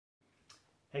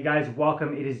Hey guys,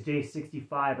 welcome. It is day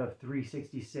 65 of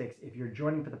 366. If you're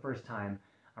joining for the first time,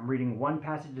 I'm reading one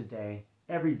passage a day,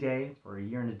 every day, for a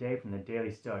year and a day from the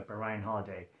Daily Stoic by Ryan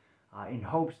Holiday, in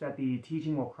hopes that the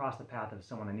teaching will cross the path of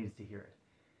someone that needs to hear it.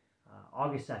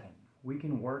 August 2nd, we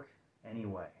can work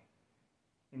anyway.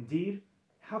 Indeed,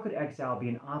 how could exile be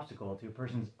an obstacle to a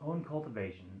person's own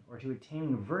cultivation or to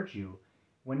attaining virtue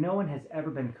when no one has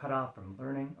ever been cut off from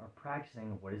learning or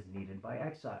practicing what is needed by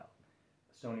exile?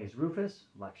 Toughness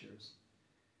lectures.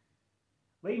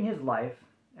 Late in his life,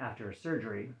 after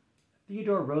surgery,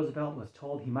 Theodore Roosevelt was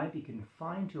told he might be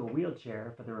confined to a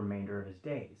wheelchair for the remainder of his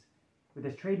days. With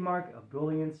his trademark of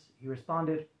ebullience, he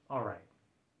responded, "All right,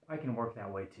 I can work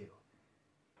that way too."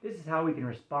 This is how we can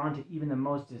respond to even the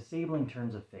most disabling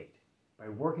turns of fate, by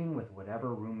working with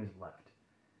whatever room is left.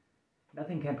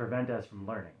 Nothing can prevent us from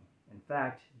learning. In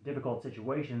fact, difficult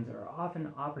situations are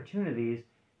often opportunities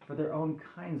for their own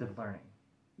kinds of learning,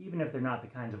 even if they're not the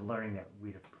kinds of learning that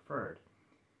we'd have preferred.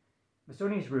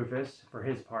 Musonius Rufus, for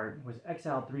his part, was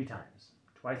exiled 3 times,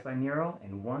 twice by Nero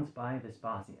and once by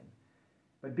Vespasian.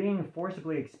 But being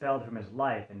forcibly expelled from his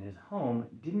life and his home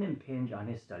didn't impinge on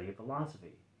his study of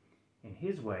philosophy. In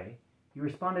his way, he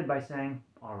responded by saying,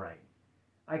 "All right,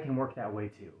 I can work that way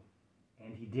too."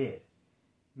 And he did,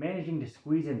 managing to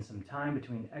squeeze in some time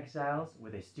between exiles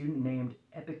with a student named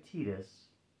Epictetus,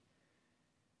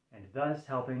 and thus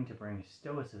helping to bring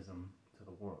Stoicism to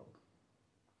the world.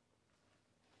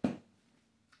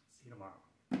 See you tomorrow.